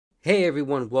Hey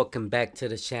everyone, welcome back to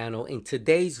the channel. In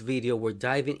today's video, we're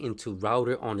diving into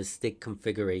router on a stick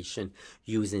configuration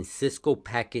using Cisco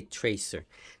Packet Tracer.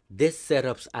 This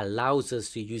setup allows us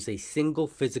to use a single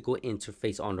physical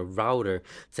interface on a router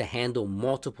to handle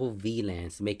multiple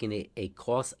VLANs, making it a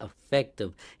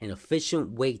cost-effective and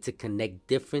efficient way to connect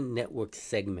different network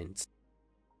segments.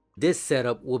 This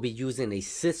setup will be using a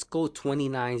Cisco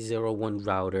 2901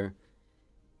 router,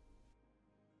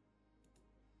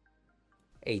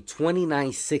 a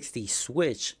 2960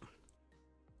 switch,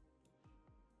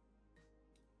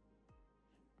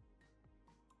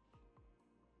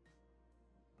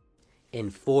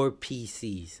 and 4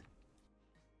 PCs.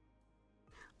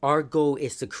 Our goal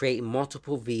is to create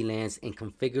multiple VLANs and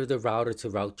configure the router to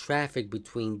route traffic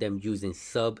between them using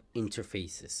sub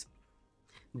interfaces.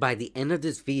 By the end of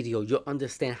this video, you'll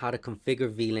understand how to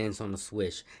configure VLANs on a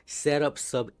switch, set up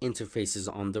sub interfaces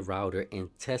on the router, and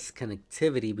test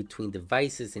connectivity between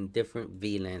devices in different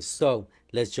VLANs. So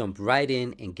let's jump right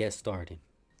in and get started.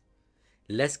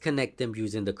 Let's connect them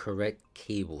using the correct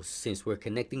cables. Since we're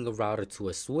connecting a router to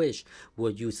a switch,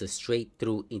 we'll use a straight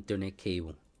through Ethernet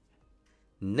cable.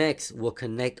 Next, we'll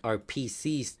connect our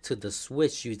PCs to the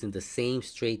switch using the same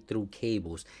straight through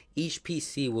cables. Each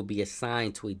PC will be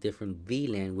assigned to a different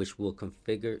VLAN, which we'll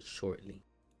configure shortly.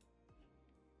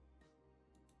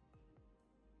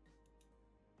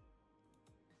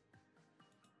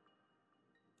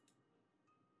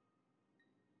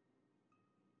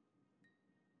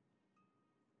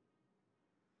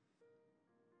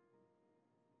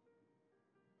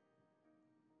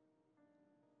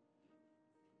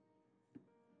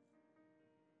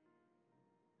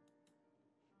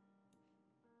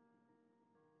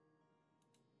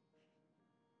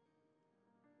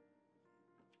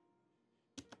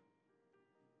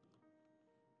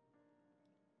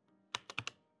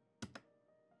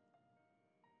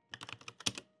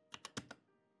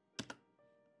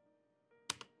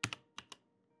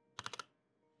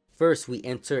 First, we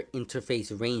enter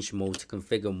interface range mode to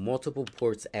configure multiple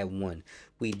ports at one.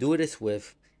 We do this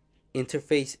with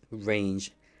interface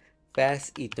range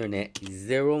fast Ethernet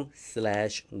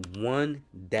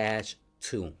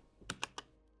 0/1-2.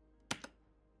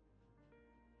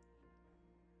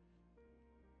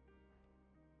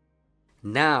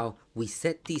 Now, we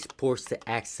set these ports to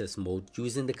access mode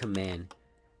using the command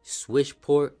switch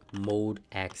port mode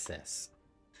access.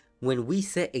 When we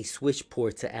set a switch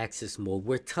port to access mode,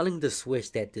 we're telling the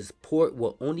switch that this port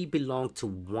will only belong to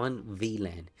one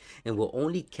VLAN and will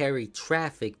only carry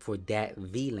traffic for that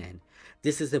VLAN.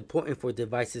 This is important for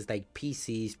devices like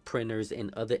PCs, printers,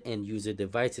 and other end user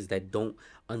devices that don't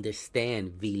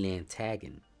understand VLAN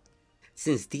tagging.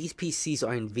 Since these PCs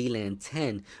are in VLAN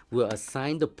 10, we'll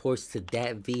assign the ports to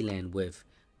that VLAN with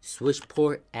switch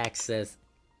port access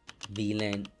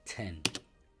VLAN 10.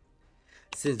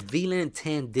 Since VLAN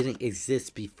 10 didn't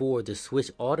exist before, the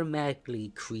switch automatically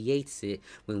creates it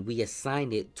when we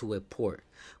assign it to a port.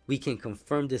 We can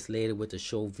confirm this later with the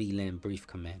show VLAN brief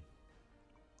command.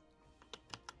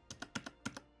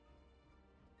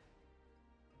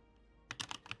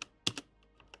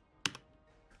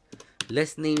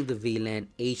 Let's name the VLAN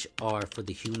HR for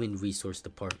the Human Resource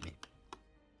Department.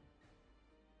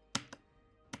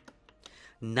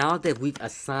 Now that we've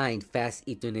assigned fast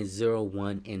Ethernet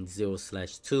 0/1 and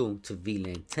 0/2 to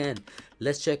VLAN 10,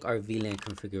 let's check our VLAN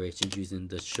configuration using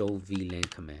the show VLAN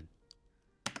command.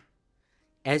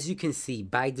 As you can see,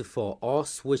 by default, all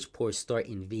switch ports start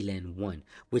in VLAN 1,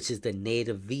 which is the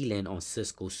native VLAN on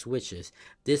Cisco switches.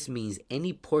 This means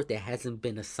any port that hasn't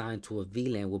been assigned to a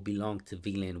VLAN will belong to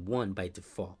VLAN 1 by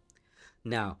default.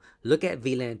 Now, look at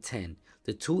VLAN 10.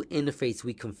 The two interfaces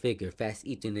we configure, fast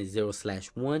Ethernet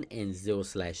 0/1 and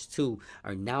 0/2,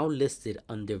 are now listed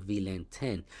under VLAN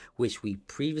 10, which we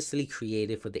previously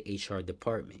created for the HR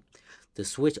department. The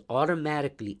switch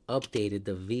automatically updated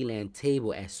the VLAN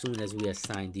table as soon as we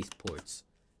assigned these ports.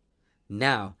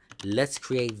 Now, let's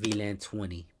create VLAN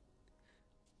 20.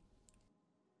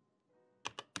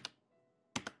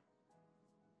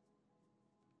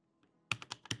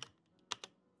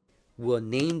 We'll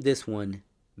name this one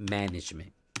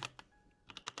Management.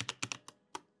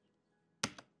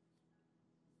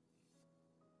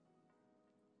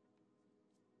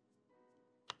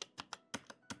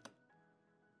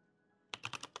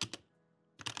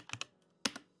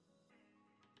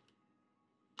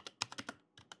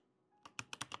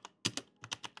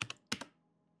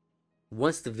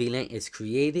 Once the VLAN is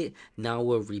created, now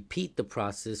we'll repeat the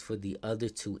process for the other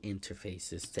two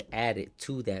interfaces to add it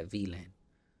to that VLAN.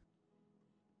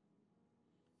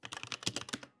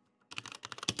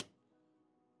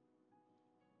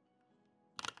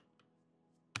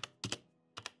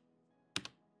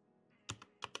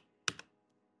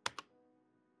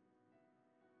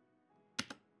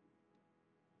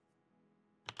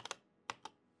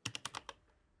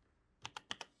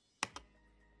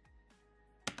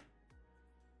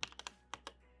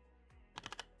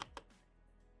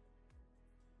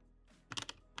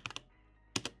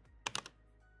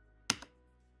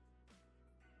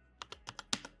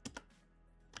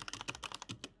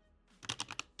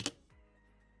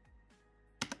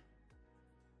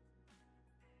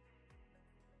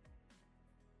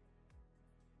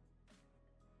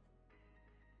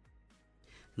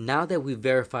 Now that we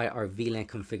verify our VLAN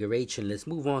configuration, let's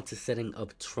move on to setting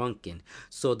up trunking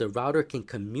so the router can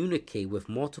communicate with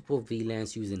multiple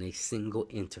VLANs using a single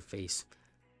interface.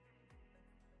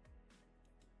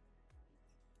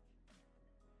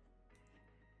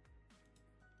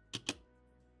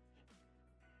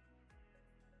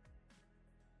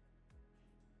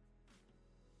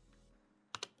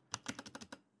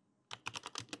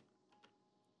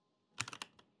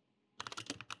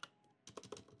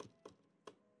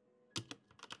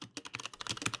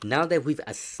 Now that we've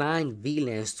assigned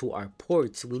VLANs to our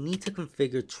ports, we need to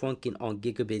configure trunking on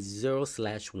gigabit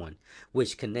 0/1,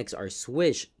 which connects our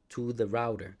switch to the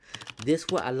router. This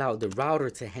will allow the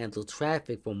router to handle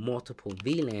traffic from multiple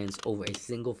VLANs over a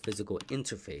single physical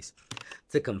interface.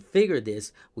 To configure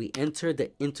this, we enter the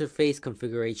interface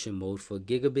configuration mode for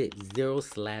gigabit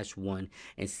 0/1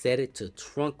 and set it to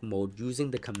trunk mode using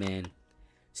the command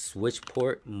switch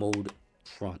port mode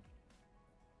trunk.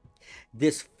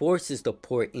 This forces the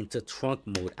port into trunk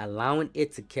mode, allowing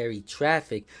it to carry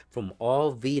traffic from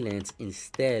all VLANs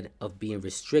instead of being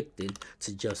restricted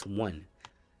to just one.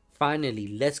 Finally,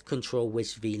 let's control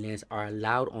which VLANs are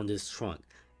allowed on this trunk.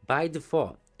 By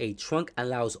default, a trunk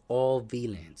allows all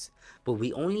VLANs, but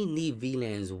we only need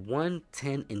VLANs 1,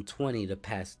 10, and 20 to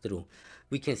pass through.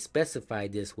 We can specify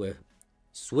this with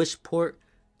switch port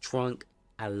trunk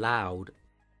allowed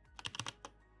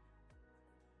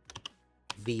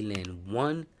VLAN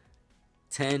 1,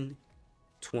 10,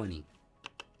 20.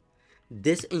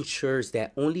 This ensures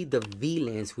that only the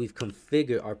VLANs we've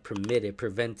configured are permitted,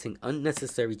 preventing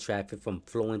unnecessary traffic from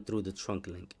flowing through the trunk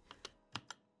link.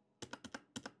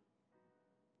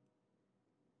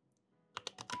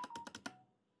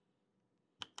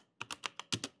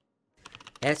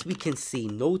 As we can see,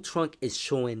 no trunk is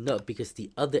showing up because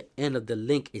the other end of the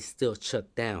link is still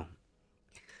shut down.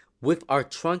 With our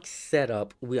trunk set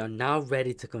up, we are now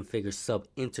ready to configure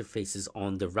sub-interfaces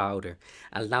on the router,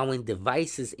 allowing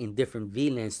devices in different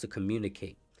VLANs to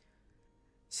communicate.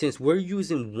 Since we're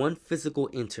using one physical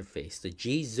interface, the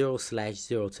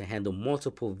G0/0, to handle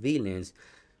multiple VLANs,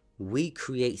 we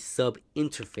create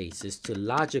sub-interfaces to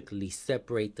logically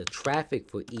separate the traffic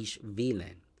for each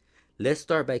VLAN. Let's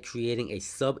start by creating a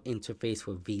sub-interface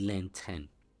for VLAN 10.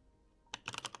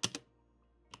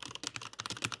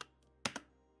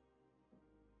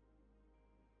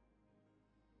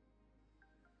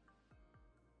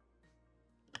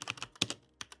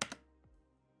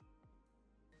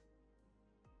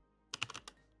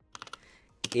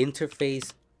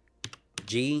 Interface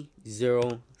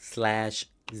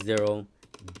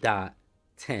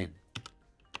G0/0.10.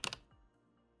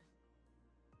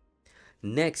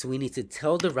 Next, we need to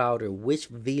tell the router which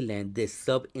VLAN this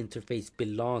sub-interface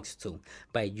belongs to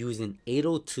by using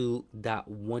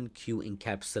 802.1q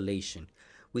encapsulation.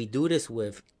 We do this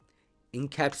with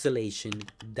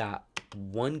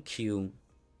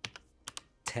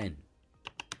encapsulation.1q10.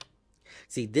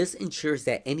 See, this ensures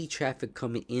that any traffic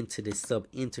coming into this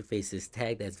sub-interface is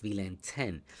tagged as VLAN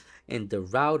 10, and the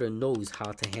router knows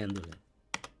how to handle it.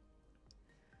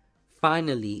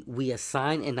 Finally, we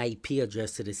assign an IP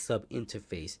address to the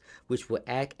sub-interface, which will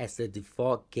act as the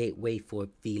default gateway for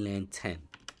VLAN 10.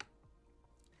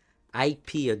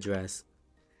 IP address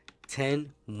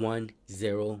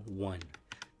 10.1.0.1,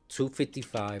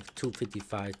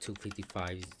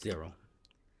 255.255.255.0.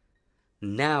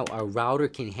 Now our router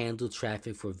can handle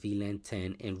traffic for VLAN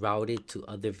 10 and route it to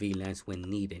other VLANs when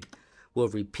needed. We'll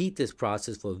repeat this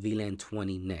process for VLAN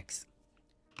 20 next.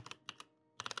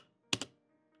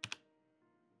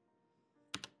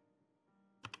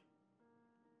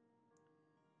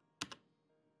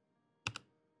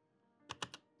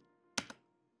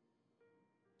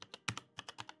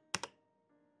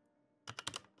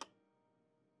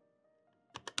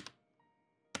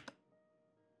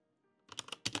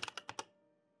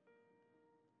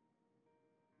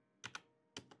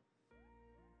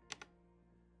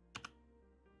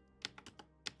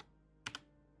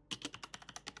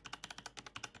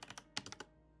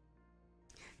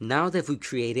 Now that we've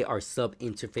created our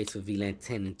sub-interface for VLAN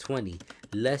 10 and 20,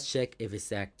 let's check if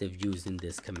it's active using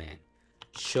this command.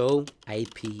 Show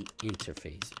IP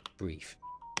interface brief.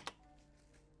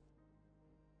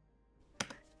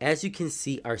 As you can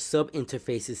see, our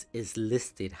sub-interfaces is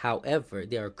listed. However,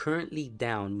 they are currently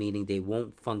down, meaning they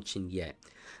won't function yet.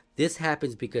 This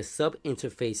happens because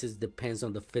sub-interfaces depends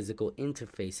on the physical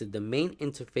interface. If the main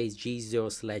interface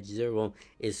G0/0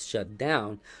 is shut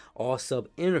down, all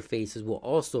sub-interfaces will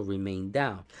also remain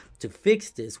down. To fix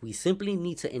this, we simply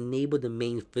need to enable the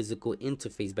main physical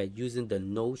interface by using the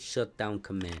no shutdown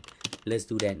command. Let's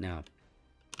do that now.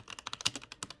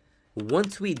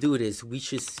 Once we do this, we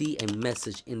should see a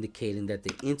message indicating that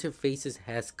the interfaces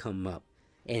has come up.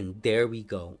 And there we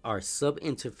go. Our sub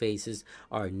interfaces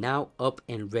are now up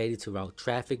and ready to route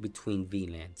traffic between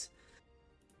VLANs.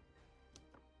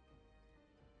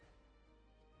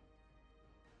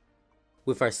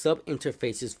 With our sub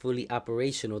interfaces fully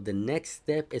operational, the next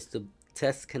step is to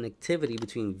test connectivity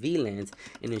between VLANs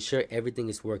and ensure everything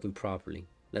is working properly.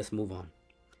 Let's move on.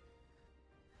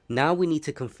 Now we need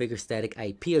to configure static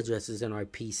IP addresses on our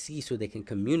PC so they can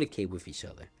communicate with each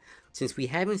other. Since we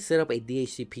haven't set up a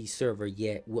DHCP server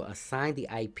yet, we'll assign the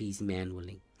IPs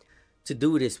manually. To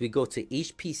do this, we go to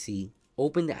each PC,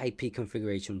 open the IP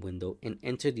configuration window, and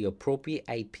enter the appropriate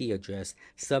IP address,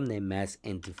 subnet mask,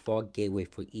 and default gateway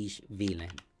for each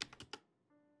VLAN.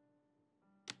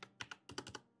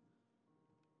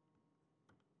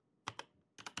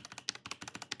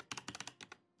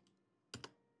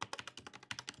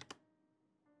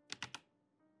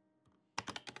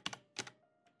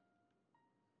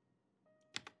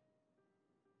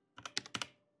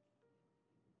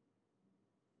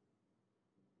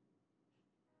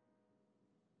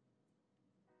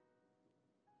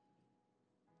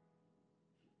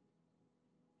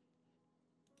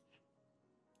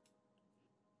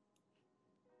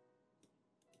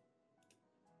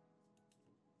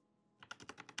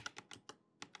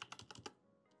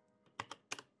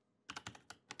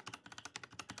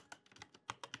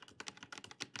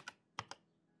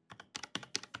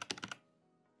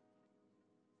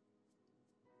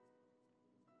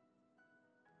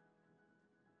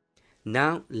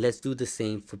 Now let's do the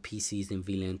same for PCs in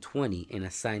VLAN 20 and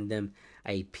assign them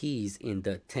IPs in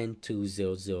the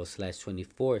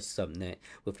 10200/24 subnet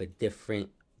with a different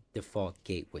default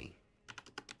gateway.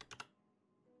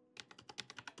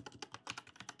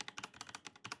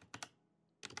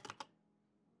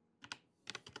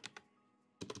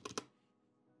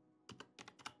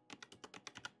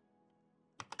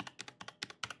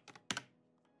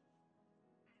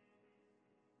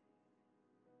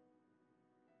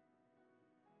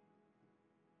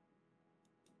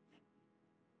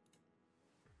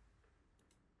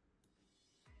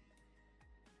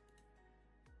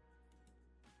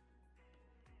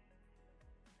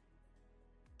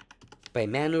 By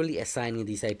manually assigning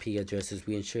these IP addresses,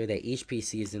 we ensure that each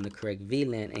PC is in the correct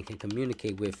VLAN and can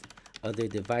communicate with other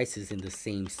devices in the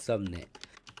same subnet.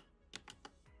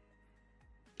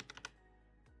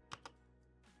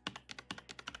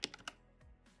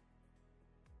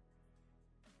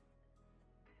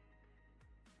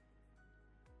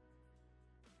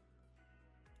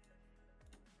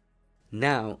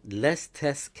 Now, let's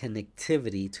test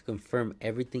connectivity to confirm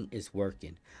everything is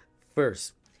working.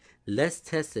 First, let's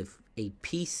test if a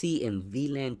PC in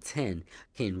VLAN 10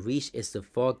 can reach its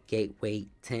default gateway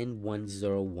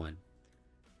 10101.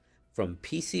 From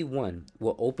PC 1,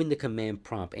 we'll open the command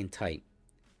prompt and type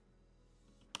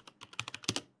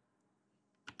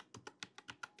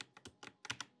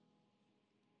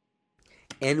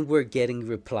and we're getting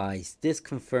replies. This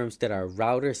confirms that our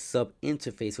router sub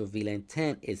interface for VLAN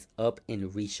 10 is up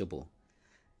and reachable.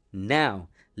 Now,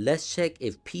 let's check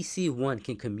if PC 1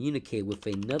 can communicate with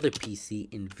another PC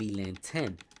in VLAN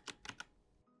 10.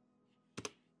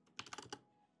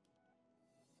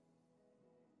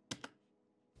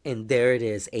 And there it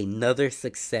is, another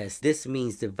success. This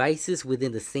means devices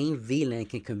within the same VLAN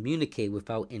can communicate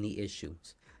without any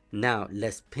issues. Now,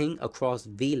 let's ping across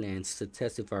VLANs to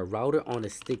test if our router on a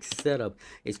stick setup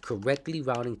is correctly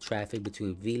routing traffic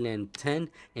between VLAN 10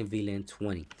 and VLAN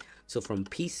 20. So from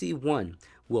PC 1,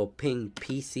 we'll ping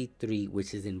PC 3,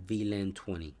 which is in VLAN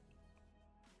 20.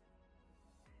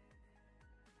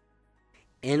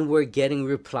 And we're getting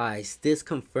replies. This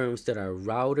confirms that our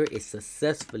router is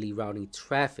successfully routing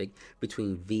traffic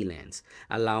between VLANs,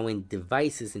 allowing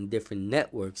devices in different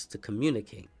networks to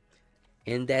communicate.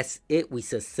 And that's it. We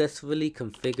successfully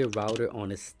configured router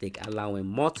on a stick, allowing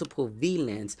multiple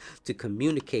VLANs to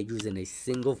communicate using a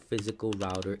single physical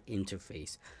router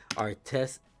interface. Our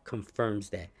test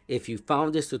confirms that. If you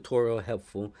found this tutorial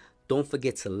helpful, don't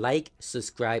forget to like,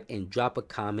 subscribe, and drop a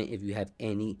comment if you have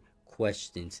any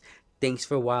questions. Thanks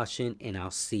for watching, and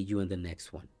I'll see you in the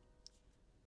next one.